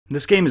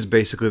This game is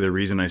basically the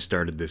reason I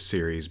started this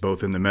series,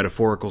 both in the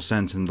metaphorical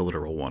sense and the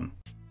literal one.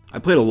 I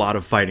played a lot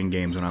of fighting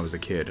games when I was a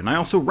kid, and I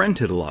also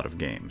rented a lot of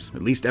games.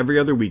 At least every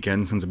other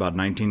weekend since about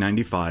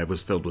 1995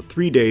 was filled with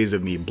 3 days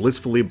of me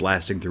blissfully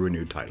blasting through a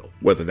new title.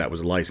 Whether that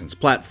was a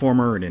licensed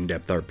platformer, an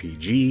in-depth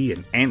RPG,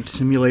 an ant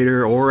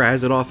simulator, or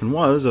as it often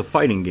was, a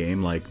fighting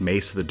game like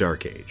Mace the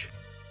Dark Age.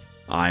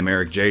 I'm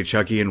Eric J.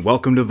 Chucky, and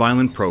welcome to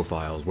Violent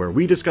Profiles, where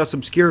we discuss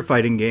obscure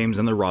fighting games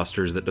and the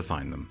rosters that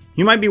define them.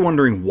 You might be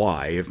wondering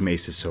why, if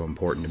Mace is so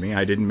important to me,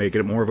 I didn't make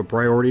it more of a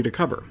priority to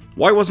cover.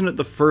 Why wasn't it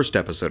the first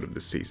episode of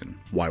this season?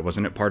 Why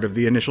wasn't it part of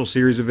the initial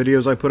series of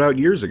videos I put out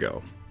years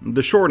ago?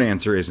 The short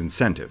answer is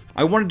incentive.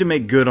 I wanted to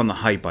make good on the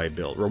hype I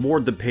built,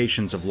 reward the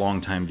patience of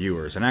longtime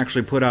viewers, and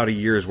actually put out a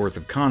year's worth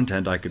of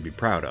content I could be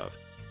proud of.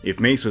 If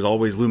Mace was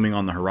always looming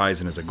on the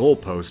horizon as a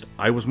goalpost,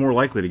 I was more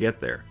likely to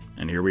get there.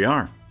 And here we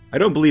are. I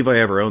don't believe I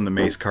ever owned the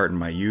Mace cart in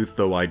my youth,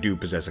 though I do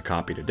possess a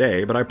copy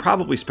today, but I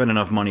probably spent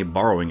enough money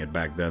borrowing it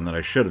back then that I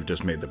should have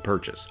just made the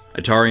purchase.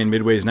 Atari and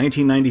Midway's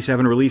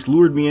 1997 release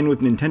lured me in with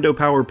Nintendo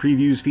Power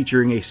previews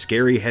featuring a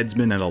scary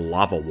headsman and a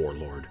lava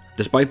warlord.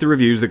 Despite the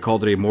reviews that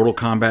called it a Mortal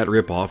Kombat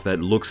ripoff that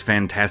looks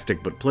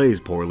fantastic but plays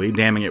poorly,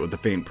 damning it with the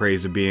faint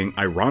praise of being,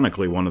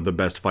 ironically, one of the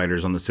best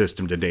fighters on the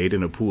system to date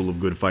in a pool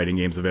of good fighting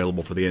games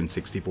available for the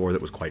N64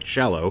 that was quite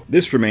shallow,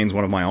 this remains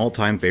one of my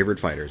all-time favorite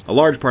fighters. A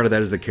large part of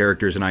that is the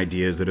characters and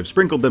ideas that have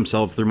sprinkled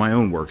themselves through my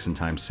own works in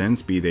time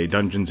since, be they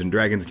Dungeons &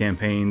 Dragons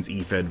campaigns,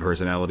 E-Fed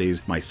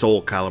personalities, my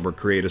Soul Calibur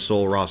Create a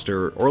Soul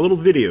roster, or a little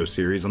video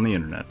series on the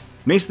internet.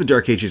 Mace the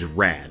Dark Age is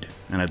rad,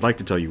 and I'd like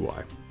to tell you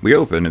why. We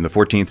open in the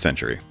 14th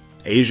century.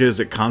 Asia is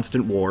at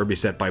constant war,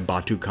 beset by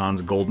Batu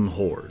Khan's Golden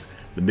Horde.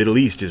 The Middle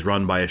East is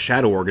run by a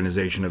shadow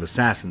organization of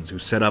assassins who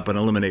set up and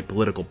eliminate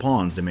political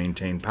pawns to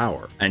maintain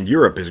power. And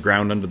Europe is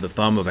ground under the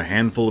thumb of a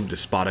handful of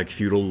despotic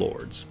feudal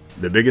lords.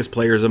 The biggest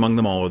players among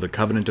them all are the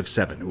Covenant of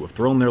Seven, who have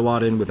thrown their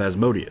lot in with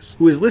Asmodeus,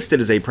 who is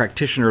listed as a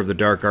practitioner of the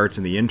dark arts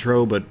in the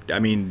intro, but, I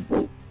mean,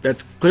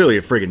 that's clearly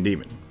a friggin'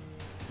 demon.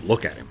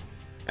 Look at him.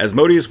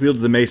 Asmodeus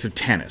wields the Mace of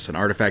Tanis, an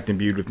artifact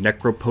imbued with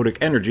necropotic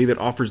energy that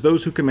offers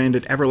those who command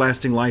it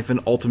everlasting life and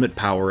ultimate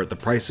power at the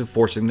price of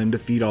forcing them to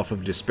feed off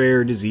of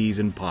despair, disease,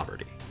 and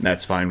poverty.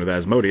 That's fine with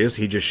Asmodeus,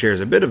 he just shares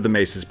a bit of the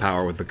Mace's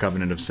power with the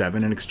Covenant of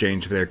Seven in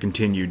exchange for their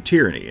continued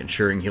tyranny,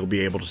 ensuring he'll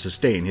be able to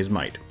sustain his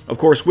might. Of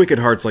course, wicked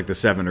hearts like the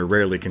Seven are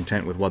rarely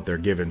content with what they're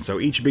given,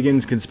 so each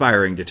begins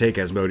conspiring to take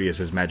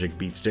Asmodeus' magic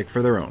beatstick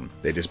for their own.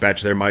 They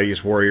dispatch their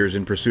mightiest warriors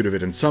in pursuit of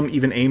it, and some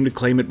even aim to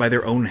claim it by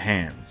their own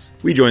hands.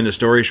 We join the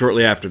story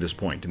shortly after this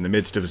point, in the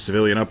midst of a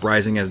civilian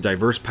uprising as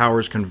diverse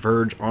powers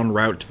converge en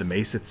route to the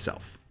Mace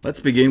itself. Let's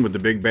begin with the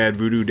big bad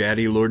voodoo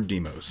daddy, Lord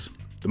Deimos.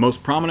 The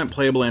most prominent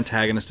playable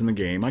antagonist in the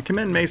game, I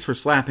commend Mace for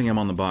slapping him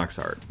on the box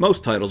art.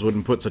 Most titles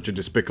wouldn't put such a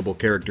despicable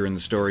character in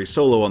the story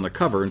solo on the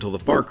cover until the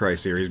Far Cry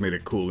series made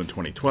it cool in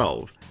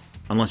 2012.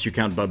 Unless you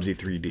count Bubsy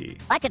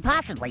 3D. What could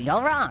possibly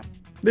go wrong?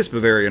 This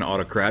Bavarian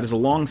autocrat is a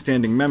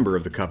long-standing member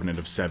of the Covenant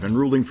of Seven,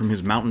 ruling from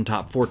his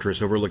mountaintop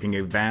fortress overlooking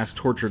a vast,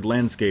 tortured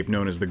landscape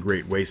known as the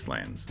Great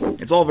Wastelands.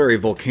 It's all very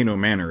Volcano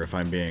Manor, if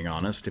I'm being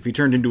honest. If he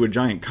turned into a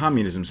giant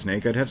communism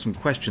snake, I'd have some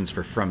questions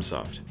for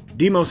FromSoft.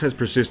 Deimos has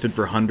persisted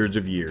for hundreds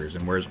of years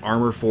and wears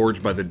armor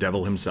forged by the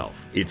devil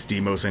himself. It's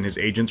Deimos and his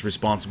agents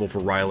responsible for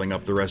riling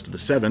up the rest of the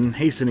Seven,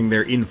 hastening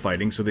their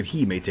infighting so that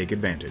he may take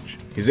advantage.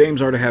 His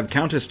aims are to have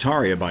Countess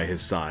Taria by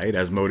his side,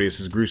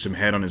 Asmodeus' gruesome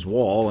head on his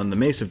wall, and the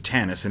Mace of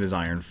Tanis in his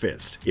iron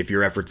fist. If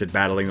your efforts at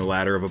battling the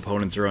latter of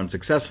opponents are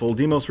unsuccessful,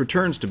 Deimos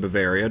returns to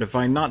Bavaria to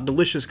find not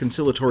delicious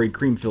conciliatory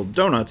cream-filled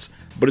donuts,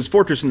 but his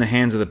fortress in the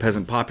hands of the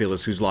peasant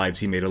populace whose lives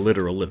he made a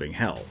literal living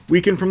hell.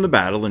 Weakened from the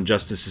battle and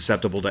just as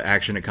susceptible to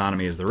action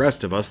economy as the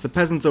rest of us, the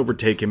peasants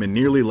overtake him and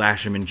nearly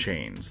lash him in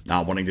chains.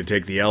 Not wanting to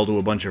take the L to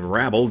a bunch of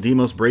rabble,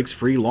 Deimos breaks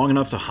free long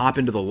enough to hop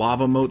into the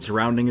lava moat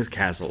surrounding his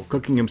castle,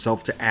 cooking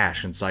himself to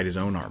ash inside his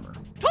own armor.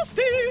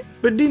 Toasty!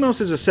 But Deimos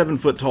is a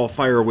 7-foot-tall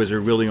fire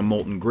wizard wielding a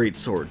molten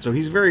greatsword, so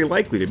he's very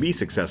likely to be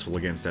successful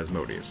against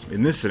Asmodeus.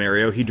 In this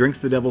scenario, he drinks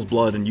the devil's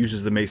blood and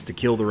uses the mace to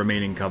kill the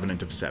remaining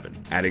Covenant of Seven,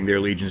 adding their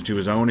legions to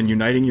his own and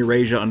uniting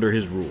Eurasia under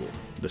his rule.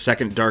 The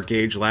Second Dark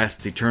Age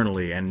lasts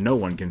eternally, and no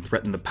one can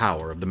threaten the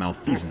power of the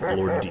malfeasant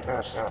Lord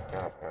Deimos.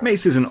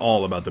 Mace isn't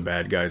all about the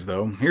bad guys,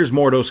 though. Here's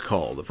Mordos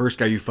Call, the first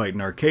guy you fight in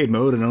arcade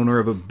mode and owner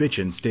of a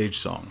bitchin' stage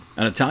song.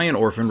 An Italian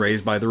orphan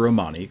raised by the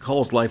Romani,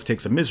 Call's life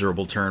takes a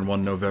miserable turn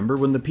one November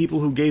when the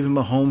people who gave him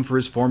a home for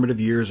his formative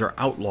years are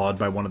outlawed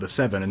by one of the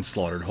Seven and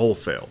slaughtered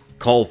wholesale.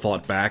 Call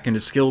fought back, and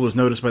his skill was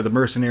noticed by the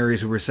mercenaries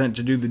who were sent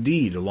to do the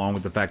deed, along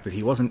with the fact that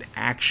he wasn't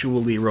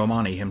actually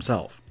Romani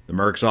himself. The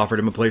mercs offered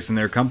him a place in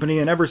their company,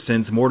 and ever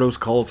since, Mordos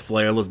Call's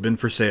flail has been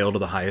for sale to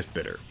the highest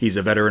bidder. He's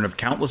a veteran of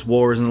countless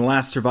wars and the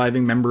last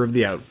surviving member of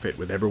the outfit,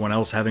 with everyone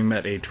else having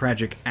met a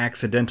tragic,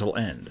 accidental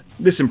end.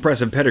 This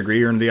impressive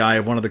pedigree earned the eye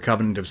of one of the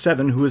Covenant of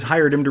Seven, who has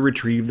hired him to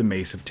retrieve the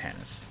Mace of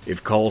Tanis.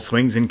 If Call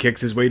swings and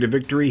kicks his way to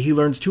victory, he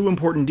learns two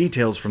important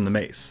details from the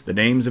Mace, the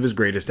names of his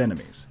greatest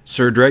enemies.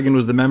 Sir Dragon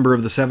was the member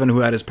of the Seven who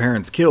had his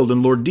parents killed,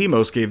 and Lord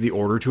Deimos gave the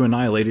order to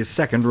annihilate his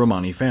second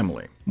Romani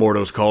family.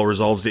 Mordos Call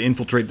resolves to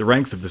infiltrate the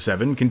ranks of the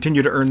Seven, continuing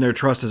continue to earn their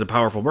trust as a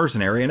powerful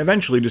mercenary and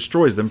eventually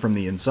destroys them from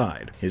the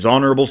inside. His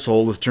honorable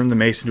soul has turned the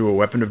Mace into a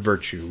weapon of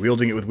virtue,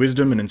 wielding it with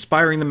wisdom and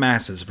inspiring the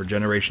masses for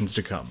generations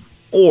to come.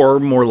 Or,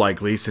 more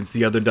likely, since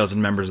the other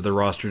dozen members of the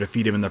roster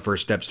defeat him in the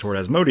first steps toward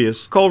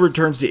Asmodeus, Kull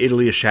returns to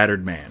Italy a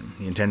shattered man.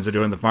 He intends to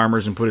join the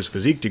farmers and put his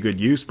physique to good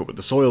use, but with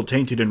the soil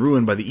tainted and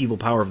ruined by the evil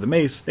power of the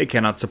Mace, they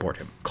cannot support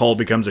him. Kull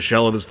becomes a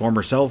shell of his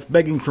former self,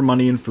 begging for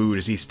money and food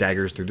as he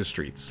staggers through the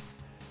streets.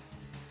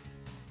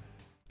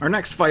 Our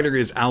next fighter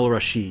is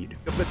Al-Rashid.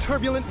 Of the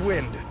turbulent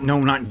wind.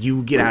 No, not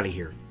you, get out of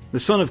here. The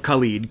son of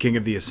Khalid, king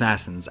of the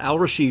assassins,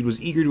 Al-Rashid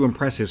was eager to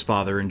impress his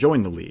father and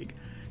join the League.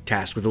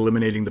 Tasked with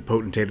eliminating the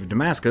potentate of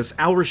Damascus,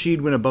 Al-Rashid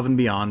went above and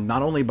beyond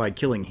not only by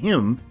killing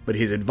him, but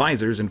his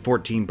advisors and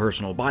 14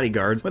 personal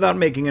bodyguards without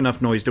making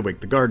enough noise to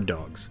wake the guard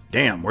dogs.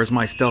 Damn, where's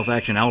my stealth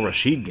action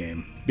Al-Rashid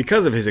game?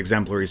 Because of his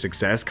exemplary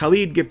success,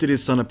 Khalid gifted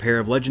his son a pair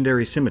of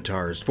legendary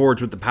scimitars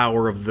forged with the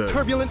power of the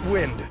turbulent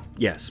wind.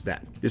 Yes,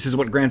 that. This is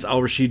what grants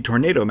Al-Rashid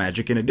tornado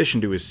magic in addition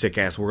to his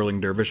sick-ass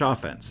whirling dervish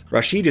offense.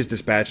 Rashid is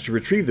dispatched to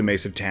retrieve the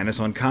Mace of Tanis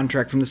on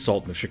contract from the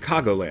Sultan of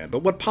Chicagoland,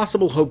 but what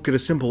possible hope could a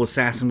simple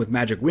assassin with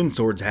magic wind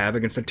swords have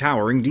against a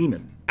towering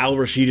demon?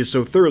 Al-Rashid is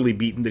so thoroughly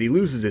beaten that he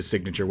loses his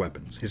signature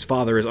weapons. His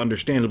father is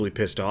understandably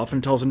pissed off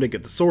and tells him to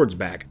get the swords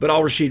back, but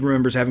Al-Rashid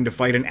remembers having to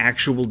fight an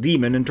actual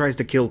demon and tries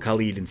to kill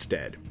Khalid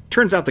instead.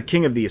 Turns out the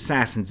king of the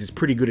assassins is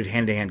pretty good at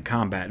hand-to-hand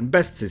combat and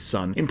bests his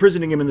son,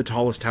 imprisoning him in the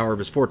tallest tower of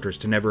his fortress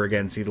to never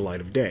again see the light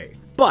of day.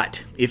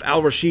 But if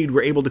Al-Rashid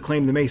were able to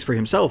claim the mace for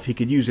himself, he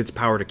could use its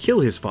power to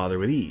kill his father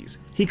with ease.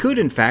 He could,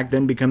 in fact,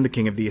 then become the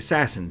king of the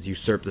assassins,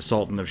 usurp the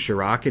Sultan of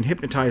Shirak, and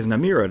hypnotize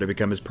Namira to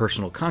become his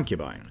personal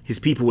concubine. His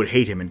people would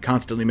hate him and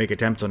constantly make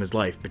attempts on his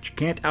life, but you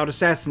can't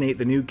out-assassinate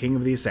the new king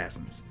of the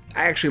assassins.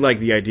 I actually like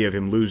the idea of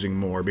him losing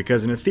more,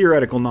 because in a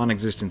theoretical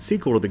non-existent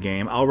sequel to the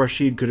game,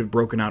 Al-Rashid could have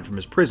broken out from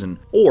his prison,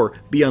 or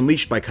be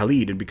unleashed by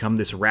Khalid and become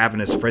this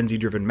ravenous,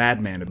 frenzy-driven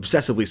madman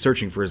obsessively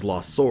searching for his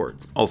lost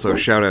swords. Also,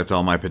 shout out to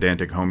all my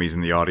pedantic homies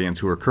in the audience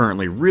who are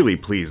currently really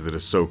pleased that a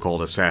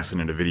so-called assassin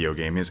in a video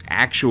game is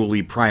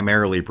actually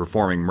primarily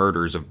performing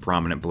murders of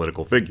prominent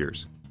political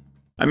figures.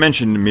 I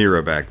mentioned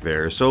Namira back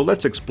there, so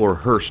let's explore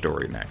her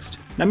story next.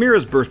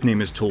 Namira's birth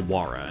name is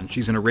Tulwara, and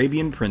she's an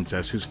Arabian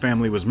princess whose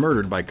family was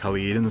murdered by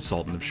Khalid and the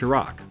Sultan of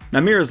Shirak.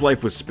 Namira's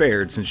life was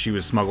spared since she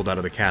was smuggled out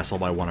of the castle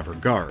by one of her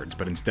guards,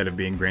 but instead of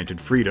being granted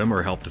freedom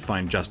or help to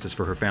find justice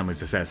for her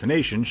family's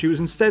assassination, she was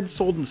instead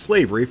sold into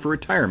slavery for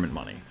retirement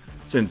money.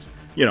 Since,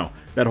 you know,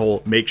 that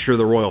whole make sure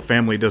the royal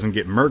family doesn't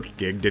get murked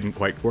gig didn't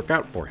quite work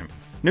out for him.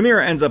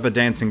 Namira ends up a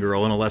dancing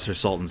girl in a lesser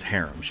sultan's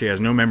harem. She has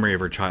no memory of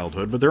her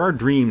childhood, but there are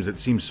dreams that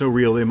seem so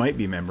real they might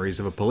be memories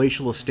of a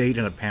palatial estate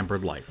and a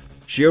pampered life.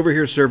 She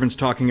overhears servants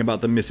talking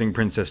about the missing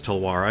Princess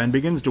Tulwara and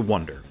begins to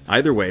wonder.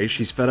 Either way,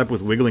 she's fed up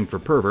with wiggling for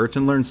perverts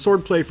and learns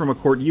swordplay from a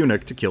court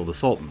eunuch to kill the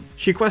Sultan.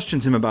 She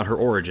questions him about her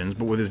origins,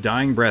 but with his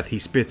dying breath he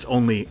spits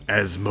only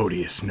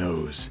Asmodeus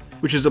knows,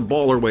 which is a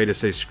baller way to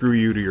say screw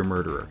you to your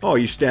murderer. Oh,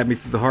 you stabbed me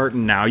through the heart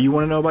and now you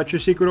want to know about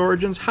your secret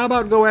origins? How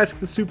about go ask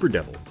the super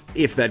devil?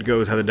 If that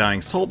goes how the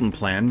dying Sultan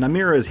planned,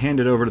 Namira is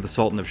handed over to the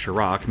Sultan of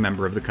Shirak,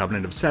 member of the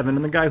Covenant of Seven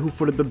and the guy who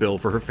footed the bill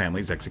for her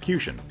family's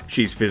execution.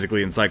 She's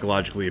physically and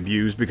psychologically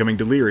abused, becoming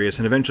delirious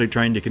and eventually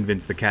trying to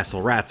convince the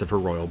castle rats of her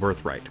royal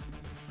birthright.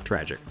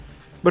 Tragic.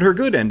 But her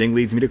good ending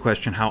leads me to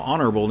question how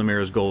honorable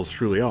Namira's goals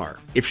truly are.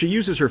 If she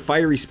uses her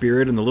fiery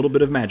spirit and the little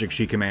bit of magic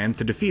she commands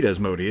to defeat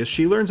Asmodeus,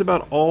 she learns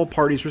about all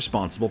parties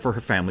responsible for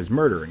her family's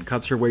murder and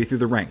cuts her way through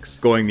the ranks,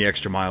 going the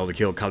extra mile to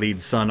kill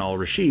Khalid's son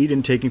Al-Rashid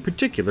and taking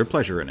particular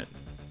pleasure in it.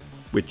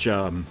 Which,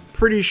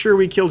 pretty sure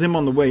we killed him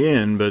on the way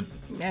in, but,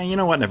 you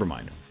know what, never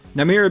mind.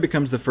 Namira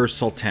becomes the first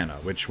Sultana,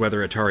 which,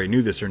 whether Atari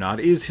knew this or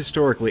not, is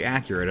historically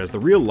accurate, as the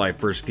real-life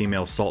first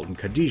female Sultan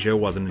Khadija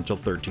wasn't until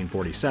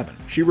 1347.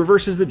 She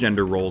reverses the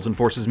gender roles and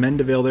forces men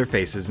to veil their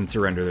faces and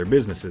surrender their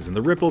businesses, and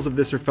the ripples of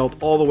this are felt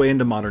all the way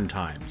into modern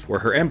times, where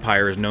her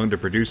empire is known to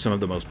produce some of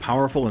the most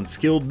powerful and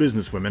skilled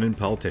businesswomen and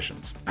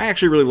politicians. I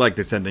actually really like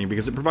this ending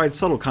because it provides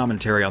subtle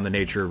commentary on the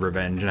nature of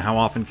revenge and how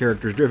often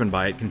characters driven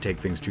by it can take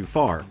things too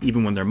far,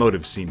 even when their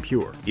motives seem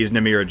pure. Is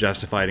Namira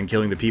justified in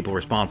killing the people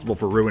responsible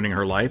for ruining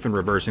her life and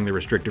reversing the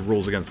restrictive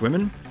rules against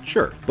women?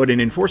 Sure. But in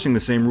enforcing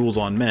the same rules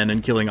on men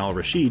and killing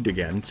Al-Rashid,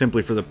 again,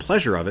 simply for the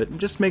pleasure of it,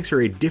 just makes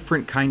her a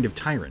different kind of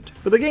tyrant.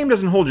 But the game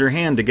doesn't hold your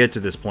hand to get to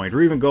this point,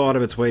 or even go out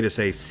of its way to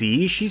say,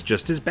 see, she's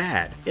just as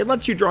bad. It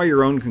lets you draw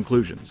your own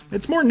conclusions.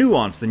 It's more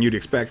nuanced than you'd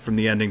expect from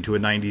the ending to a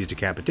 90s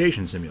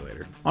decapitation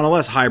simulator. On a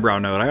less highbrow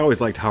note, I always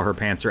liked how her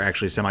pants are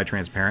actually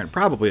semi-transparent,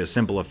 probably a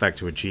simple effect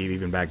to achieve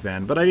even back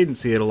then, but I didn't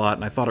see it a lot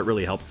and I thought it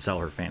really helped sell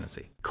her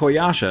fantasy.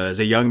 Koyasha is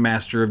a young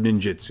master of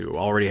ninjutsu,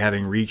 already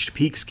having reached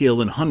peak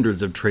skill in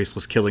hundreds of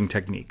traceless killing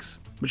techniques.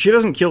 But she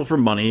doesn't kill for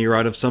money or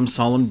out of some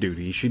solemn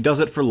duty, she does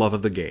it for love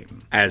of the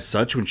game. As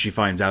such, when she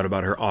finds out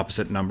about her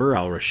opposite number,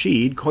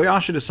 Al-Rashid,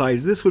 Koyasha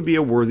decides this would be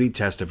a worthy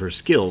test of her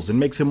skills and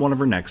makes him one of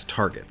her next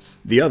targets.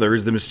 The other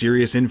is the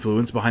mysterious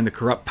influence behind the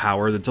corrupt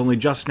power that's only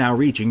just now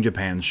reaching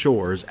Japan's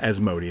shores,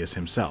 Asmodeus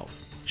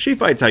himself. She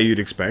fights how you'd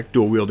expect,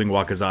 dual-wielding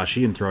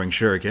wakizashi and throwing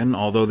shuriken,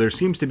 although there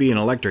seems to be an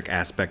electric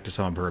aspect to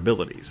some of her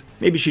abilities.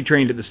 Maybe she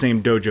trained at the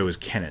same dojo as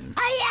Kennen.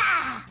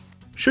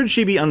 Should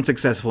she be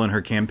unsuccessful in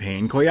her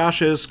campaign,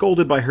 Koyasha is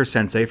scolded by her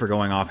sensei for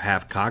going off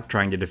half-cocked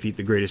trying to defeat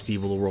the greatest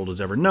evil the world has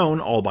ever known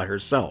all by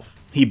herself.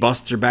 He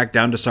busts her back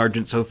down to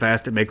sergeant so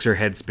fast it makes her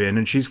head spin,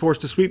 and she's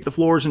forced to sweep the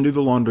floors and do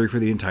the laundry for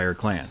the entire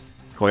clan.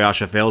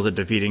 Koyasha fails at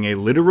defeating a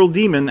literal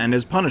demon, and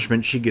as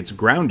punishment she gets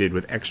grounded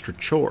with extra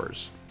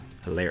chores.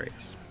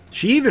 Hilarious.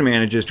 She even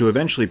manages to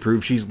eventually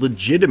prove she's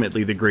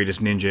legitimately the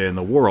greatest ninja in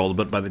the world,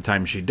 but by the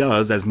time she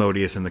does,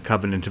 Asmodeus and the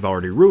Covenant have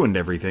already ruined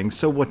everything,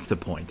 so what's the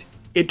point?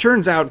 It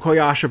turns out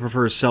Koyasha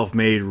prefers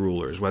self-made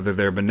rulers, whether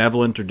they're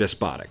benevolent or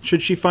despotic.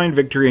 Should she find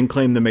victory and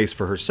claim the mace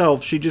for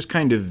herself, she just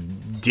kind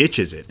of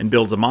ditches it and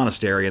builds a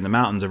monastery in the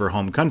mountains of her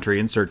home country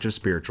in search of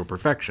spiritual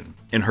perfection.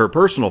 In her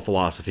personal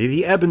philosophy,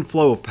 the ebb and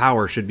flow of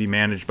power should be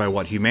managed by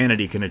what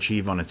humanity can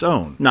achieve on its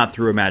own, not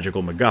through a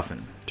magical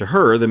MacGuffin. To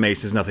her, the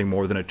mace is nothing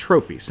more than a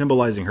trophy,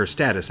 symbolizing her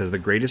status as the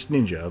greatest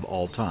ninja of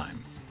all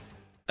time.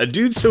 A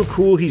dude so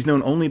cool he's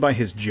known only by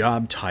his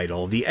job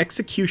title, the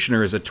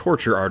Executioner is a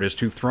torture artist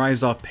who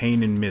thrives off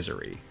pain and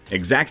misery.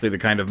 Exactly the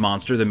kind of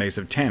monster the Mace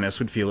of Tanis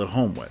would feel at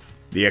home with.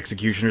 The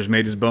Executioner's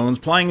made his bones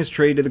plying his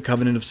trade to the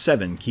Covenant of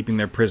Seven, keeping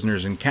their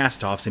prisoners and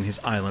cast-offs in his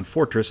island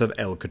fortress of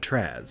El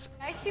Catraz.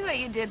 I see what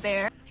you did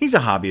there. He's a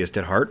hobbyist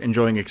at heart,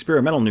 enjoying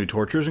experimental new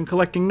tortures and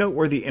collecting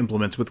noteworthy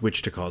implements with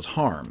which to cause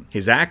harm.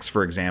 His axe,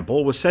 for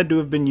example, was said to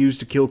have been used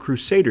to kill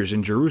crusaders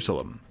in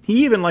Jerusalem.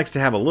 He even likes to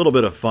have a little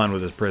bit of fun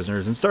with his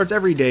prisoners and starts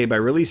every day by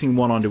releasing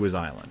one onto his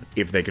island.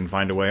 If they can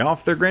find a way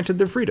off, they're granted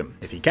their freedom.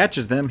 If he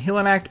catches them, he'll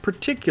enact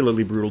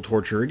particularly brutal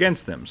torture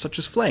against them, such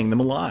as flaying them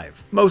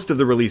alive. Most of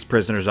the released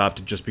prisoners opt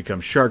to just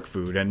become shark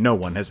food, and no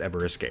one has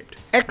ever escaped.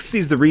 X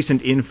sees the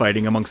recent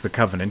infighting amongst the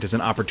Covenant as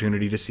an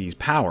opportunity to seize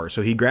power,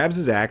 so he grabs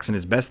his axe and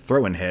his best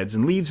throw-in heads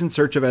and leaves in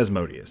search of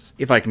Asmodeus.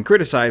 If I can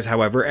criticize,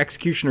 however,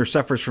 Executioner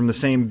suffers from the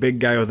same big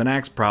guy with an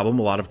axe problem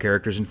a lot of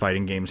characters in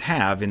fighting games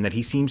have, in that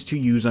he seems to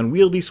use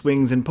unwieldy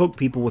swings and poke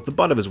people with the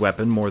butt of his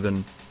weapon more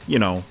than, you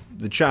know,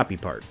 the choppy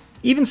part.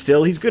 Even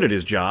still, he's good at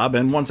his job,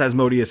 and once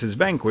Asmodeus is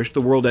vanquished,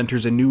 the world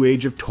enters a new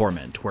age of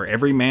torment, where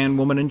every man,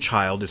 woman, and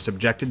child is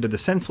subjected to the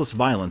senseless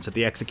violence at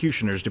the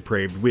Executioner's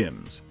depraved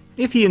whims.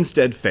 If he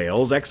instead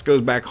fails, X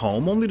goes back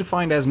home only to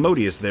find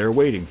Asmodeus there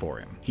waiting for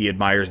him. He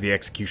admires the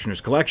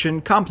Executioner's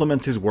collection,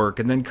 compliments his work,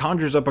 and then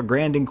conjures up a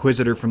Grand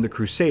Inquisitor from the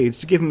Crusades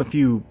to give him a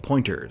few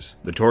pointers.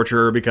 The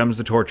torturer becomes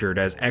the tortured,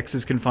 as X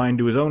is confined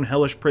to his own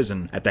hellish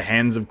prison at the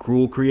hands of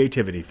cruel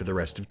creativity for the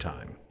rest of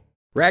time.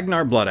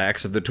 Ragnar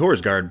Bloodaxe of the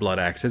Torsgard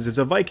Bloodaxes is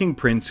a Viking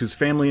prince whose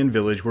family and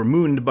village were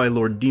mooned by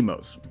Lord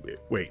Demos.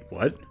 Wait,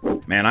 what?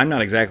 Man, I'm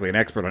not exactly an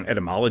expert on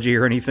etymology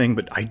or anything,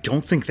 but I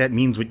don't think that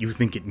means what you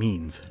think it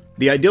means.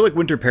 The idyllic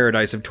winter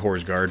paradise of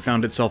Torsgard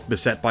found itself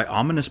beset by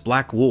ominous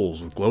black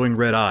wolves with glowing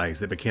red eyes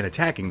that began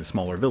attacking the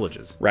smaller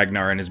villages.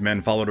 Ragnar and his men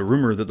followed a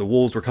rumor that the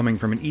wolves were coming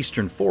from an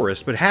eastern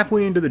forest, but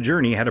halfway into the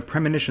journey had a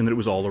premonition that it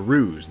was all a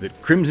ruse,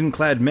 that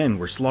crimson-clad men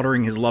were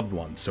slaughtering his loved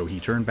ones, so he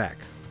turned back.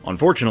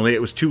 Unfortunately,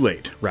 it was too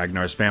late.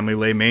 Ragnar's family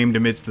lay maimed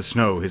amidst the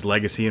snow, his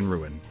legacy in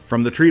ruin.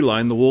 From the tree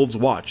line, the wolves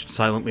watched,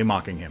 silently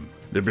mocking him.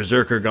 The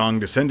berserker gong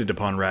descended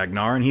upon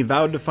Ragnar, and he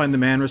vowed to find the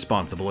man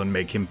responsible and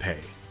make him pay.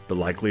 The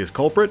likeliest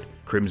culprit?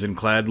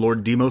 Crimson-clad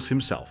Lord Demos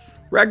himself.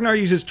 Ragnar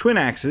uses twin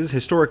axes,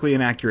 historically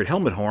inaccurate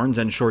helmet horns,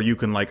 and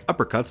Shoryuken-like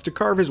uppercuts to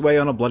carve his way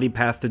on a bloody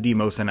path to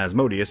Demos and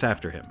Asmodeus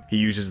after him. He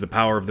uses the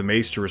power of the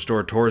mace to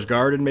restore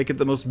Torsgard and make it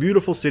the most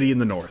beautiful city in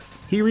the north.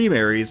 He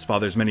remarries,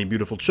 fathers many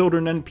beautiful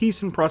children, and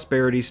peace and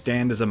prosperity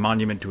stand as a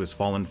monument to his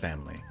fallen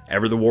family.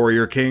 Ever the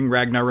warrior king,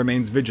 Ragnar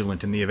remains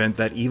vigilant in the event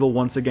that evil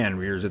once again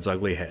rears its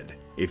ugly head.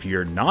 If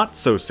you're not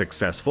so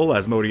successful,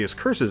 Asmodeus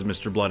curses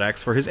Mr.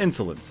 Bloodaxe for his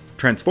insolence,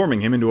 transforming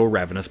him into a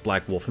ravenous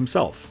black wolf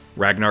himself.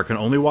 Ragnar can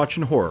only watch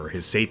in horror,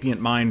 his sapient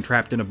mind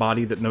trapped in a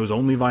body that knows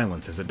only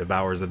violence as it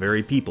devours the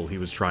very people he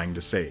was trying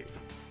to save.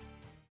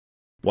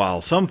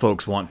 While some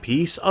folks want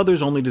peace,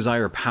 others only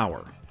desire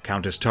power.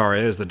 Countess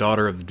Taria is the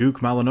daughter of Duke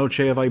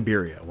Malinoche of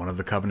Iberia, one of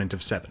the Covenant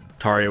of Seven.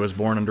 Taria was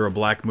born under a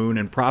black moon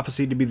and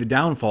prophesied to be the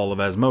downfall of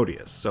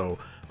Asmodeus, so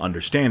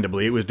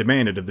understandably, it was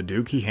demanded of the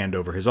Duke he hand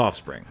over his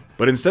offspring.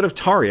 But instead of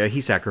Taria, he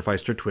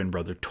sacrificed her twin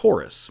brother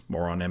Taurus.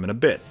 More on him in a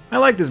bit. I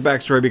like this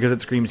backstory because it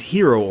screams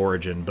hero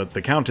origin, but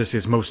the Countess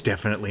is most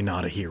definitely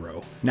not a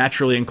hero.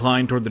 Naturally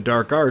inclined toward the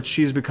dark arts,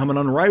 she has become an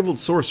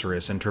unrivaled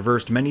sorceress and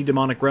traversed many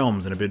demonic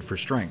realms in a bid for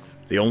strength.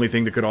 The only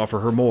thing that could offer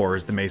her more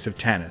is the Mace of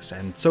Tanis,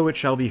 and so it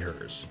shall be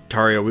hers.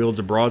 Taria wields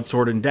a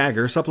broadsword and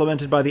dagger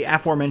supplemented by the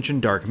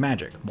aforementioned dark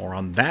magic. More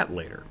on that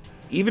later.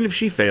 Even if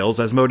she fails,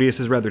 Asmodeus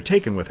is rather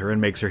taken with her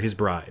and makes her his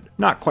bride.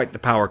 Not quite the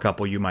power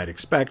couple you might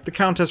expect, the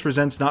Countess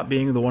resents not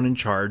being the one in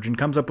charge and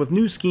comes up with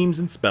new schemes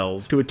and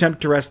spells to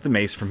attempt to wrest the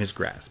mace from his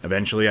grasp.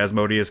 Eventually,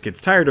 Asmodeus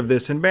gets tired of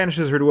this and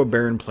banishes her to a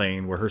barren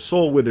plain where her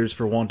soul withers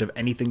for want of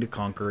anything to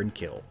conquer and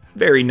kill.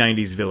 Very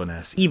 90s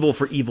villainess, evil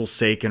for evil's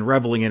sake and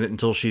reveling in it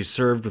until she's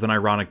served with an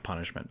ironic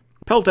punishment.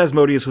 Pelt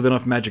Asmodeus with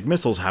enough magic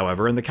missiles,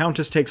 however, and the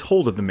Countess takes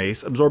hold of the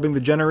mace, absorbing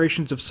the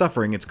generations of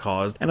suffering it's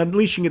caused and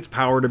unleashing its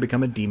power to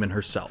become a demon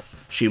herself.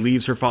 She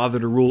leaves her father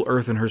to rule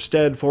Earth in her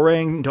stead,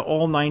 foraying into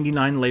all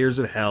 99 layers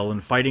of hell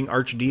and fighting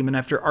archdemon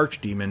after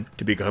archdemon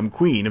to become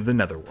queen of the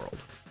Netherworld.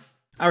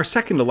 Our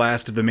second to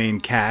last of the main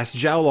cast,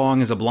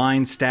 Xiaolong is a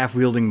blind,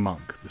 staff-wielding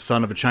monk. The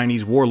son of a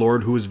Chinese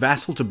warlord who was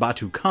vassal to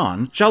Batu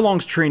Khan,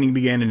 Xiaolong's training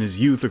began in his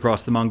youth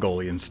across the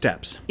Mongolian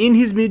steppes. In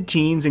his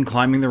mid-teens and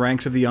climbing the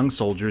ranks of the young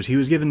soldiers, he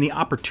was given the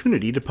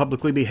opportunity to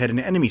publicly behead an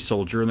enemy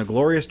soldier in the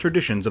glorious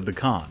traditions of the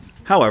Khan.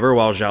 However,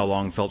 while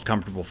Xiaolong felt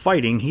comfortable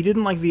fighting, he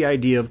didn't like the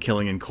idea of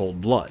killing in cold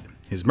blood.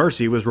 His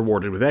mercy was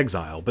rewarded with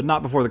exile, but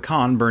not before the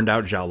Khan burned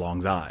out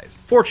Xiaolong's eyes.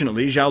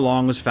 Fortunately,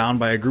 Xiaolong was found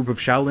by a group of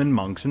Shaolin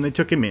monks and they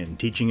took him in,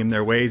 teaching him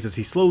their ways as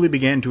he slowly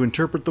began to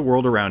interpret the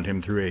world around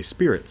him through a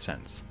spirit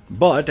sense.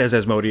 But as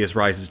Asmodeus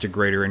rises to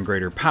greater and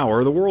greater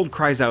power, the world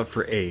cries out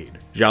for aid.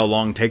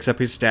 Xiaolong takes up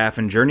his staff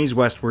and journeys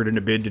westward in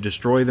a bid to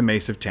destroy the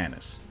Mace of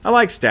Tanis. I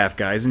like staff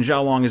guys, and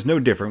Xiaolong is no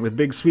different, with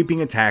big sweeping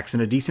attacks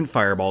and a decent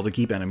fireball to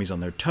keep enemies on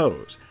their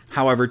toes.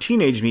 However,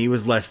 teenage me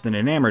was less than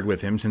enamored with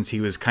him since he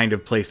was kind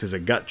of placed as a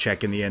gut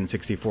check in the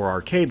N64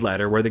 arcade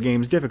ladder where the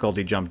game's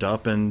difficulty jumped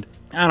up, and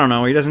I don't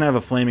know, he doesn't have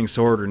a flaming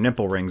sword or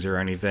nipple rings or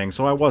anything,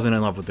 so I wasn't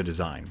in love with the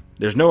design.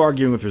 There's no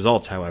arguing with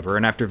results, however,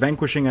 and after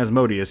vanquishing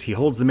Asmodeus, he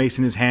holds the mace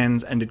in his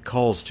hands and it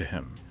calls to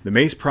him. The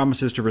mace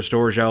promises to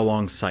restore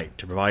Xiaolong's sight,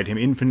 to provide him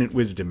infinite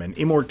wisdom and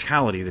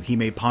immortality that he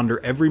may ponder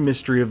every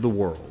mystery of the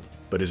world.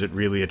 But is it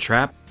really a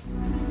trap?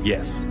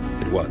 Yes,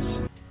 it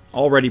was.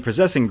 Already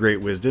possessing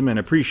great wisdom and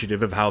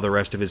appreciative of how the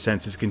rest of his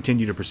senses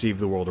continue to perceive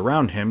the world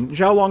around him,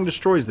 Xiaolong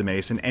destroys the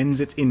mace and ends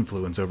its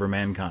influence over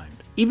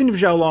mankind. Even if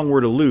Xiaolong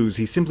were to lose,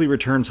 he simply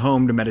returns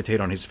home to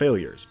meditate on his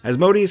failures.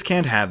 Asmodeus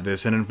can't have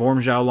this and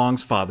informs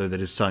Xiaolong's father that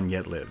his son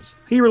yet lives.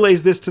 He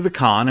relays this to the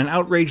Khan, and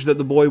outraged that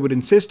the boy would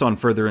insist on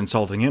further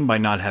insulting him by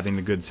not having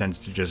the good sense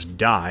to just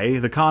die,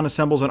 the Khan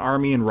assembles an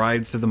army and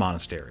rides to the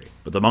monastery.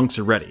 But the monks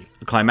are ready.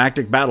 A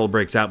climactic battle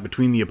breaks out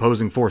between the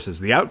opposing forces,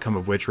 the outcome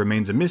of which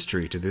remains a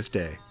mystery to this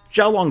day.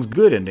 Xiaolong's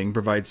good ending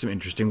provides some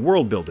interesting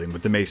world building,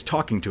 with the mace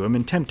talking to him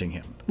and tempting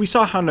him. We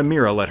saw how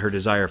Namira let her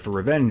desire for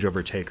revenge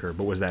overtake her,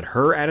 but was that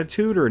her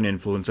attitude or an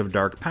influence of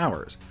dark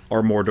powers?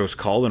 Are Mordos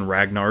Kul and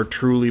Ragnar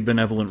truly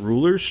benevolent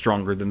rulers,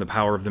 stronger than the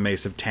power of the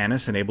Mace of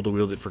Tanis and able to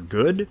wield it for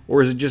good?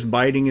 Or is it just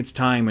biding its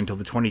time until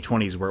the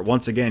 2020s where it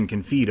once again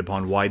can feed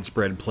upon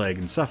widespread plague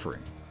and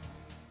suffering?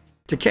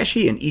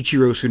 Takeshi and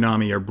Ichiro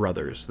Tsunami are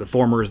brothers. The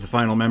former is the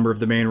final member of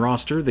the main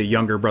roster, the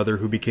younger brother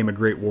who became a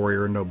great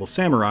warrior and noble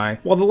samurai,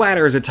 while the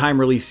latter is a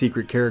time-release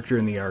secret character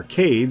in the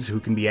arcades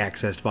who can be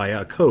accessed via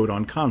a code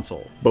on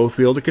console. Both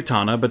wield a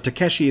katana, but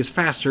Takeshi is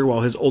faster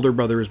while his older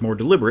brother is more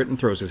deliberate and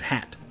throws his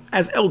hat.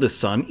 As eldest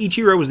son,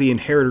 Ichiro was the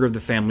inheritor of the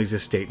family's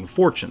estate and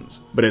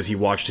fortunes, but as he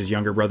watched his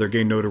younger brother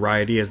gain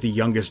notoriety as the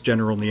youngest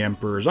general in the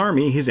Emperor's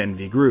army, his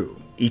envy grew.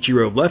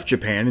 Ichiro left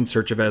Japan in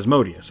search of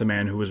Asmodeus, a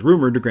man who was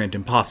rumored to grant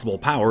impossible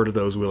power to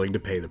those willing to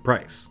pay the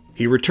price.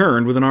 He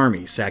returned with an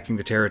army, sacking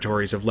the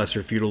territories of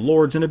lesser feudal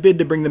lords in a bid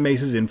to bring the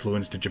Mace's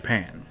influence to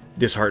Japan.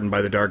 Disheartened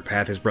by the dark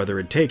path his brother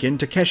had taken,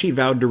 Takeshi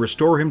vowed to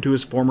restore him to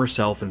his former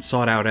self and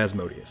sought out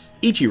Asmodeus.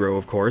 Ichiro,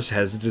 of course,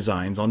 has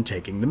designs on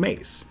taking the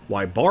mace.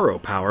 Why borrow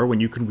power when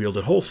you can wield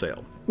it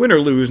wholesale? Win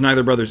or lose,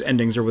 neither brother's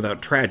endings are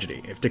without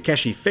tragedy. If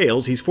Takeshi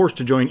fails, he's forced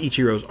to join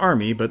Ichiro's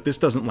army, but this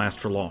doesn't last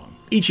for long.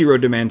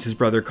 Ichiro demands his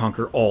brother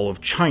conquer all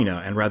of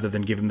China, and rather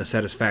than give him the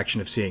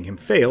satisfaction of seeing him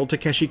fail,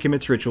 Takeshi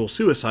commits ritual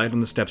suicide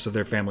on the steps of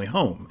their family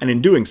home, and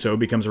in doing so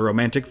becomes a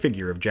romantic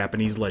figure of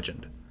Japanese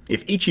legend.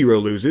 If Ichiro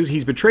loses,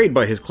 he's betrayed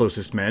by his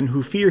closest men,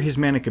 who fear his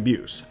manic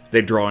abuse.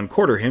 They draw and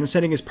quarter him,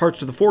 sending his parts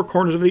to the four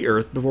corners of the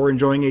earth before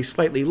enjoying a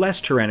slightly less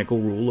tyrannical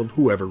rule of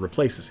whoever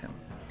replaces him.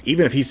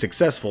 Even if he's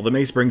successful, the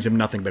mace brings him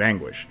nothing but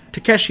anguish.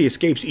 Takeshi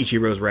escapes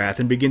Ichiro's wrath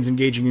and begins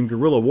engaging in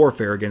guerrilla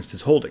warfare against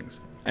his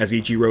holdings. As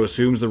Ichiro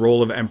assumes the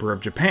role of Emperor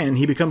of Japan,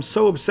 he becomes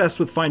so obsessed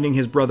with finding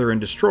his brother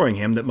and destroying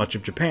him that much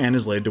of Japan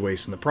is laid to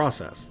waste in the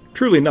process.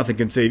 Truly nothing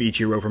can save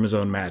Ichiro from his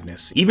own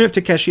madness. Even if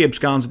Takeshi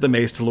absconds with the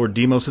mace to Lord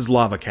Deimos'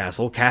 lava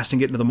castle,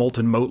 casting it into the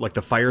molten moat like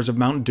the fires of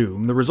Mount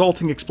Doom, the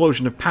resulting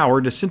explosion of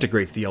power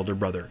disintegrates the elder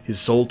brother, his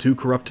soul too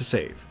corrupt to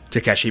save.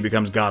 Takeshi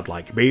becomes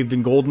godlike, bathed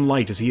in golden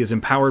light as he is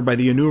empowered by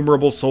the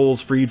innumerable souls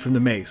freed from the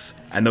mace.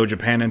 And though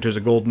Japan enters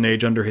a golden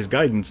age under his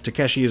guidance,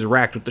 Takeshi is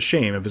racked with the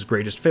shame of his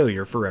greatest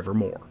failure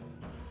forevermore.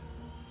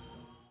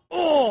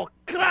 Oh,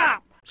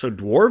 crap! So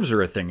dwarves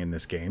are a thing in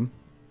this game.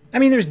 I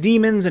mean, there's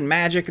demons and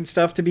magic and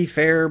stuff, to be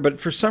fair, but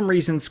for some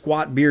reason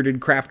squat bearded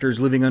crafters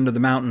living under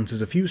the mountains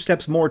is a few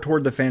steps more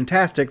toward the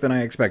fantastic than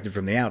I expected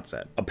from the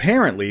outset.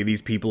 Apparently,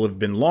 these people have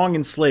been long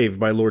enslaved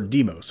by Lord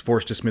Deimos,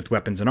 forced to smith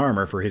weapons and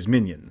armor for his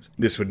minions.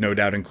 This would no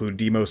doubt include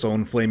Deimos'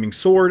 own flaming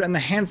sword and the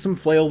handsome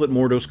flail that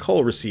Mordos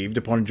Kul received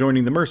upon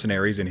joining the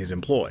mercenaries in his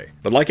employ.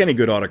 But like any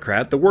good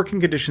autocrat, the working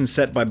conditions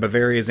set by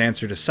Bavaria's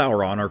answer to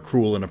Sauron are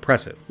cruel and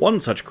oppressive. One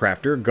such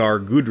crafter, Gar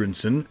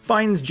Gudrunson,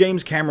 finds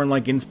James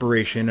Cameron-like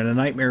inspiration in a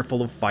nightmare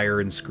full of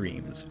fire and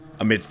screams.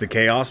 Amidst the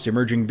chaos,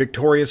 emerging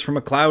victorious from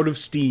a cloud of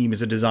steam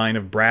is a design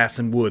of brass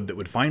and wood that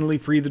would finally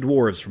free the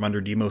dwarves from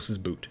under Deimos'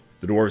 boot.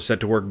 The dwarves set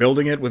to work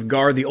building it, with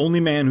Gar the only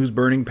man whose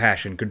burning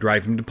passion could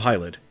drive him to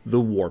pilot the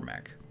war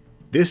mech.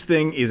 This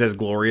thing is as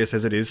glorious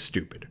as it is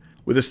stupid.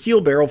 With a steel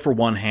barrel for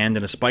one hand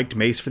and a spiked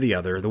mace for the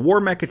other, the war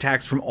mech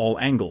attacks from all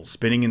angles,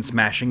 spinning and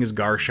smashing as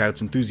Gar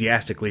shouts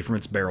enthusiastically from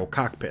its barrel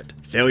cockpit.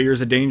 Failure is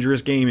a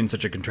dangerous game in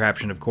such a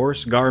contraption, of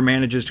course. Gar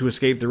manages to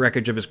escape the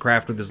wreckage of his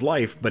craft with his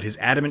life, but his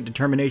adamant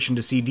determination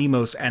to see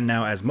Deimos and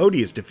now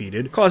Asmodeus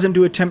defeated cause him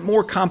to attempt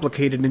more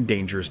complicated and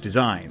dangerous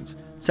designs.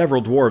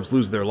 Several dwarves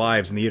lose their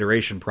lives in the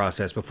iteration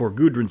process before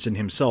Gudrunson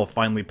himself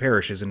finally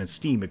perishes in a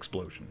steam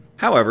explosion.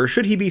 However,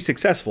 should he be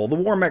successful, the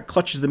war mech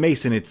clutches the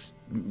mace in its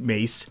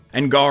mace,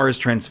 and Gar is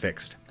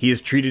transfixed. He is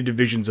treated to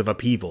visions of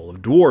upheaval,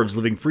 of dwarves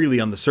living freely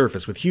on the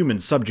surface with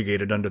humans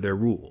subjugated under their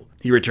rule.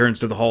 He returns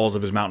to the halls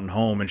of his mountain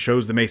home and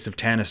shows the Mace of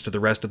Tanis to the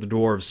rest of the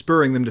dwarves,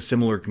 spurring them to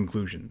similar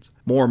conclusions.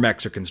 More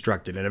mechs are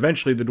constructed, and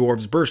eventually the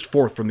dwarves burst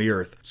forth from the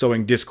earth,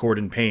 sowing discord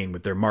and pain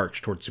with their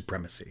march toward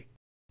supremacy.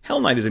 Hell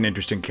Knight is an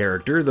interesting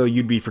character, though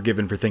you'd be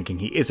forgiven for thinking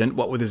he isn't,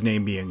 what with his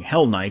name being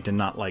Hell Knight and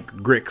not like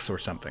Grix or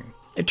something.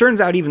 It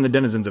turns out even the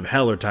denizens of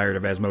Hell are tired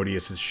of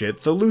Asmodeus'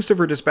 shit, so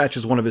Lucifer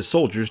dispatches one of his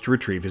soldiers to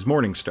retrieve his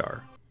Morning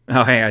Star.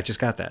 Oh hey, I just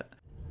got that.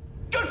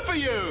 Good for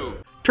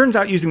you! Turns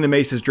out using the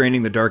mace is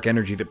draining the dark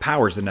energy that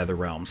powers the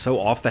Netherrealm, so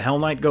off the Hell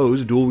Knight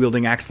goes,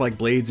 dual-wielding axe-like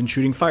blades and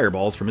shooting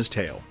fireballs from his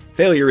tail.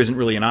 Failure isn't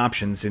really an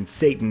option, since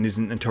Satan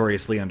isn't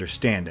notoriously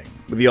understanding.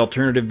 With the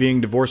alternative being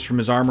divorced from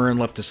his armor and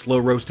left to slow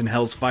roast in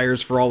Hell's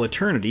fires for all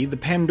eternity, the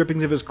pan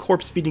drippings of his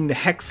corpse feeding the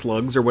hex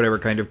slugs, or whatever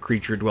kind of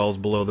creature dwells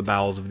below the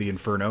bowels of the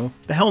Inferno,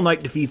 the Hell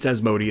Knight defeats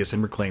Asmodeus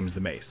and reclaims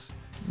the mace.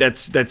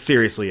 That's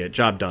seriously it,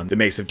 job done. The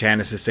Mace of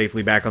Tanis is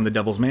safely back on the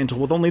Devil's Mantle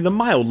with only the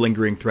mild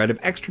lingering threat of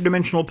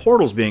extra-dimensional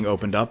portals being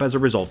opened up as a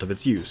result of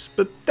its use.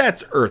 But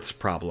that's Earth's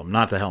problem,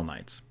 not the Hell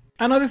Knight's.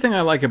 Another thing I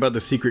like about the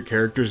secret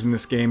characters in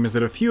this game is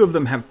that a few of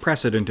them have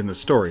precedent in the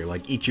story,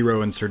 like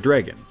Ichiro and Sir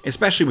Dragon.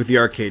 Especially with the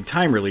arcade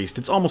time released,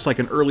 it's almost like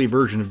an early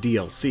version of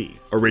DLC.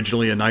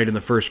 Originally a knight in the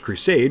First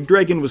Crusade,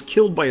 Dragon was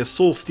killed by a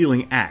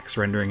soul-stealing axe,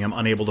 rendering him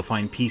unable to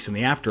find peace in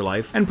the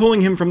afterlife, and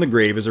pulling him from the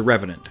grave as a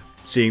revenant.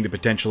 Seeing the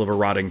potential of a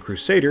rotting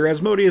crusader,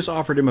 Asmodeus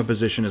offered him a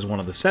position as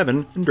one of the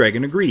seven, and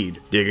Dragon agreed,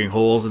 digging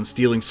holes and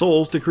stealing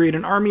souls to create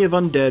an army of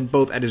undead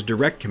both at his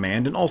direct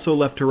command and also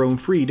left to roam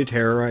free to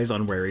terrorize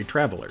unwary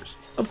travelers.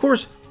 Of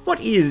course, what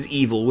is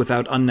evil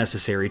without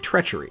unnecessary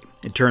treachery?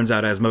 It turns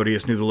out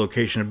Asmodeus knew the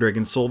location of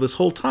Dragon's soul this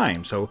whole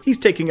time, so he's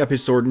taking up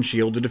his sword and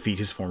shield to defeat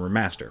his former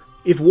master.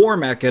 If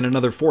Warmech and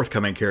another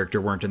forthcoming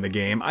character weren't in the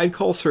game, I'd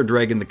call Sir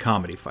Dragon the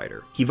comedy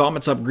fighter. He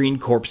vomits up green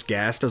corpse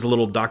gas, does a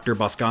little Dr.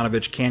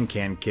 Boskanovich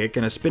can-can kick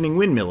and a spinning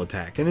windmill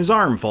attack, and his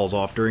arm falls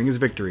off during his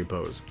victory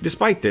pose.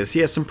 Despite this, he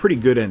has some pretty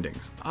good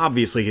endings.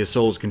 Obviously his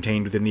soul is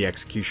contained within the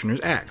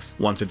Executioner's axe.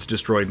 Once it's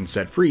destroyed and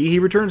set free, he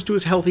returns to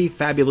his healthy,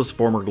 fabulous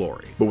former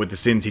glory. But with the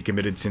sins he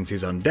committed since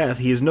his undeath,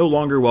 he is no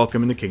longer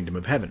welcome in the kingdom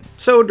of heaven.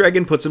 So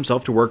Dragon puts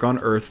himself to work on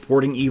Earth,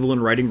 thwarting evil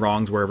and righting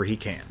wrongs wherever he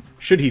can.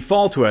 Should he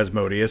fall to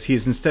Asmodeus, he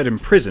is instead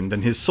imprisoned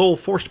and his soul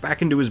forced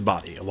back into his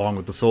body, along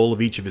with the soul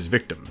of each of his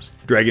victims.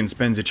 Dragon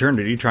spends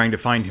eternity trying to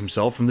find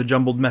himself from the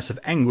jumbled mess of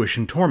anguish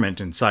and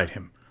torment inside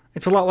him.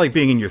 It's a lot like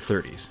being in your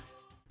 30s.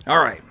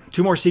 Alright,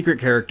 two more secret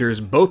characters,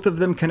 both of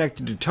them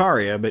connected to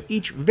Taria, but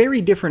each very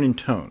different in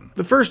tone.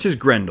 The first is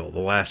Grendel, the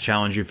last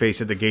challenge you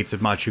face at the gates of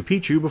Machu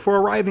Picchu before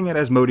arriving at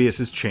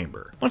Asmodeus'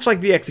 chamber. Much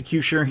like the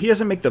Executioner, he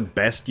doesn't make the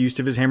best use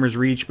of his hammer's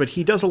reach, but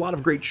he does a lot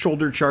of great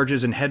shoulder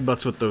charges and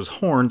headbutts with those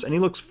horns, and he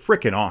looks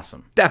frickin'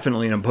 awesome.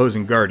 Definitely an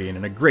imposing guardian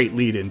and a great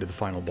lead into the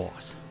final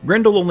boss.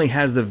 Grendel only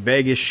has the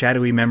vaguest,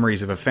 shadowy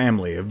memories of a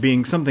family, of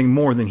being something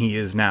more than he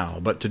is now,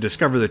 but to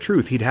discover the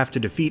truth he'd have to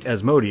defeat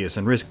Asmodeus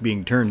and risk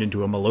being turned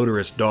into a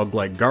malodorous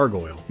dog-like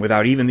gargoyle,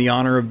 without even the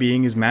honor of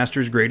being his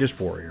master's greatest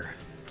warrior.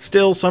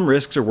 Still, some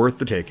risks are worth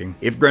the taking.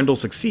 If Grendel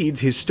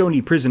succeeds, his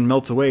stony prison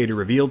melts away to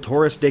reveal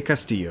Torres de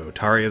Castillo,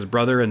 Taria's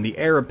brother and the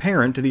heir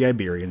apparent to the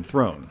Iberian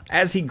throne.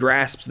 As he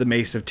grasps the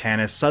Mace of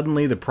Tanis,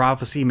 suddenly the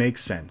prophecy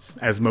makes sense.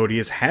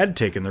 Asmodeus had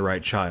taken the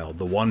right child,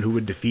 the one who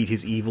would defeat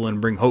his evil and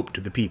bring hope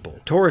to the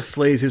people. Torres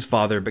slays his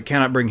father, but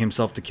cannot bring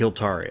himself to kill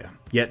Taria.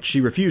 Yet she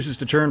refuses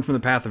to turn from the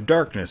path of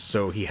darkness,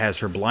 so he has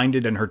her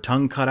blinded and her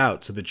tongue cut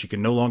out so that she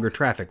can no longer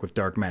traffic with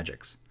dark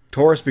magics.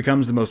 Taurus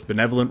becomes the most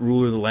benevolent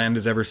ruler the land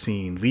has ever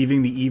seen,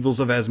 leaving the evils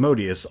of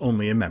Asmodeus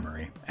only a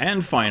memory.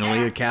 And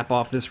finally, to cap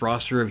off this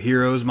roster of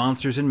heroes,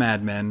 monsters, and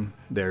madmen,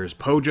 there's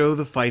Pojo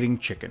the Fighting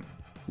Chicken.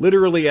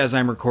 Literally, as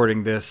I'm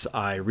recording this,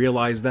 I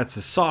realize that's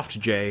a soft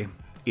J,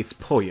 it's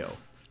Poyo.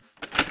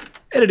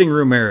 Editing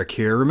room Eric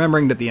here,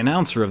 remembering that the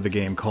announcer of the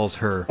game calls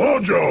her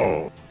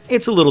Pojo.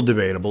 It's a little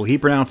debatable. He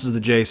pronounces the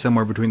J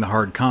somewhere between the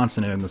hard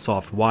consonant and the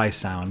soft Y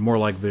sound, more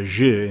like the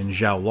Zh in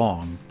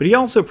Xiaolong. But he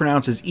also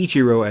pronounces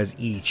Ichiro as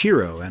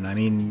Ichiro, and I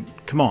mean,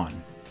 come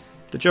on.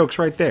 The joke's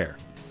right there.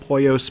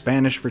 Pollo's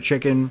Spanish for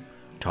chicken,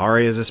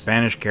 Tari is a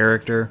Spanish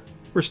character.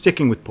 We're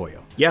sticking with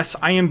Pollo. Yes,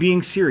 I am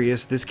being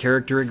serious, this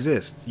character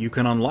exists. You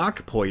can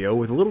unlock Pollo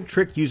with a little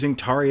trick using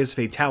Taria's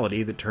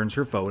fatality that turns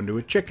her foe into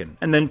a chicken,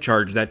 and then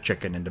charge that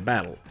chicken into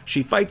battle.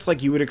 She fights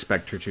like you would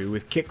expect her to,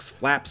 with kicks,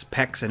 flaps,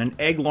 pecks, and an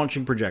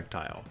egg-launching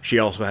projectile. She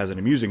also has an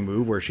amusing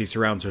move where she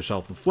surrounds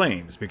herself with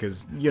flames,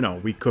 because, you know,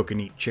 we cook and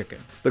eat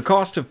chicken. The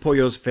cost of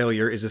Pollo's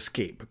failure is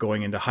escape,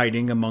 going into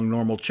hiding among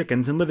normal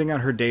chickens and living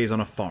out her days on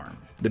a farm.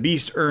 The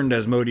beast earned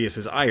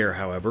Asmodeus' ire,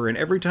 however, and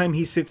every time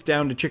he sits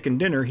down to chicken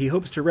dinner, he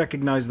hopes to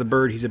recognize the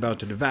bird he's about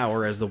to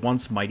devour as the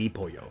once mighty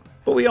Pollo.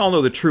 But we all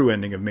know the true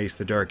ending of Mace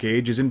the Dark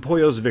Age is in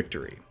Pollo's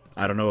victory.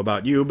 I don't know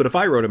about you, but if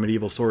I wrote a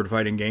medieval sword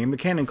fighting game, the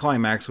canon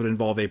climax would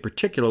involve a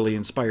particularly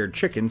inspired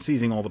chicken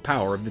seizing all the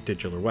power of the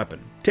titular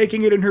weapon.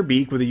 Taking it in her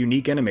beak with a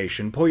unique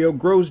animation, Pollo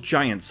grows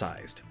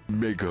giant-sized.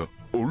 Mega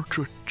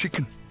Ultra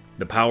Chicken.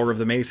 The power of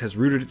the mace has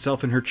rooted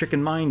itself in her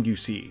chicken mind, you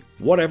see.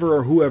 Whatever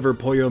or whoever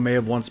Pollo may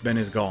have once been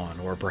is gone,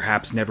 or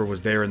perhaps never was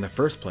there in the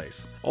first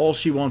place. All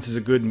she wants is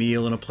a good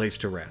meal and a place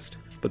to rest.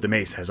 But the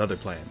mace has other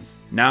plans.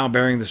 Now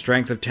bearing the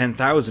strength of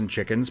 10,000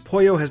 chickens,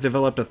 Pollo has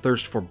developed a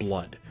thirst for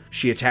blood.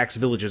 She attacks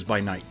villages by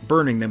night,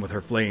 burning them with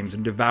her flames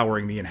and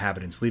devouring the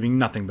inhabitants, leaving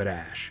nothing but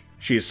ash.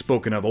 She is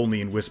spoken of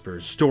only in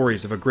whispers,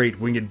 stories of a great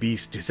winged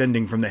beast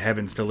descending from the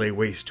heavens to lay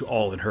waste to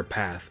all in her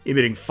path,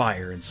 emitting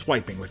fire and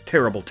swiping with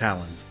terrible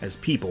talons as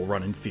people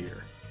run in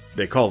fear.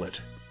 They call it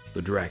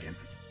the Dragon.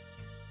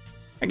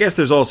 I guess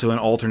there's also an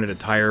alternate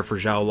attire for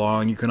Zhao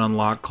Long you can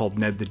unlock called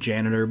Ned the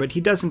Janitor, but he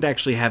doesn't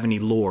actually have any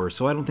lore,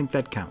 so I don't think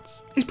that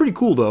counts. He's pretty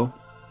cool though.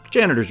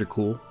 Janitors are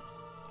cool.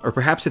 Or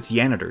perhaps it's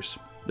Janitors.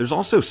 There's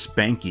also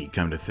Spanky,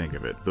 come to think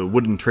of it, the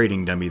wooden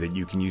trading dummy that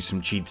you can use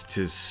some cheats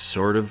to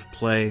sort of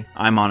play.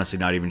 I'm honestly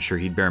not even sure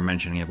he'd bear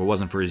mentioning if it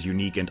wasn't for his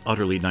unique and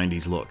utterly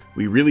 90s look.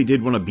 We really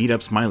did want to beat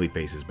up smiley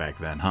faces back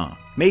then, huh?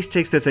 Mace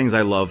takes the things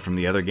I love from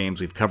the other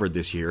games we've covered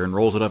this year and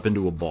rolls it up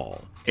into a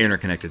ball.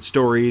 Interconnected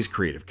stories,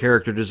 creative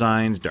character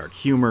designs, dark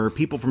humor,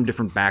 people from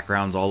different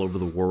backgrounds all over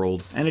the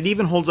world, and it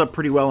even holds up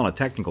pretty well on a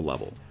technical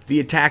level.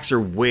 The attacks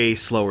are way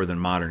slower than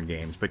modern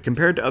games, but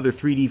compared to other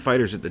 3D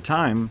fighters at the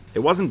time, it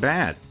wasn't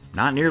bad.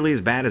 Not nearly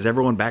as bad as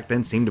everyone back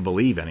then seemed to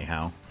believe,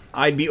 anyhow.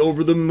 I'd be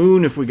over the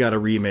moon if we got a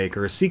remake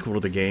or a sequel to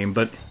the game,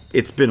 but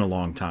it's been a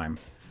long time.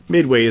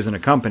 Midway isn't a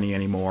company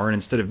anymore, and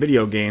instead of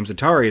video games,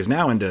 Atari is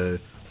now into,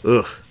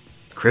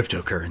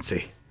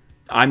 cryptocurrency.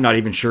 I'm not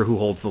even sure who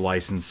holds the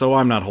license, so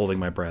I'm not holding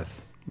my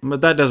breath.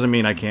 But that doesn't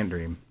mean I can't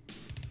dream.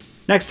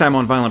 Next time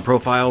on Violent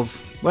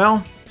Profiles,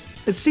 well,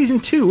 it's Season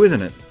 2,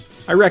 isn't it?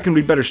 I reckon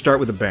we'd better start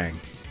with a bang.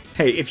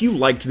 Hey, if you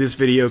liked this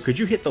video, could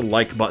you hit the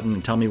like button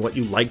and tell me what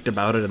you liked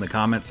about it in the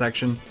comment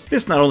section?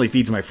 This not only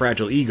feeds my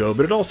fragile ego,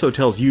 but it also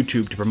tells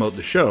YouTube to promote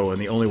the show, and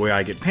the only way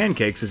I get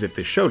pancakes is if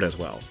this show does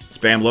well.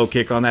 Spam low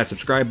kick on that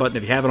subscribe button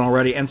if you haven't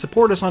already, and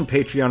support us on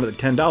Patreon at the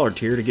 $10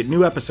 tier to get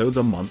new episodes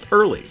a month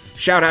early.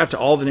 Shout out to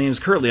all the names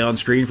currently on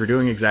screen for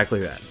doing exactly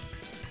that.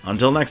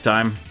 Until next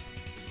time,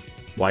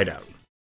 White out.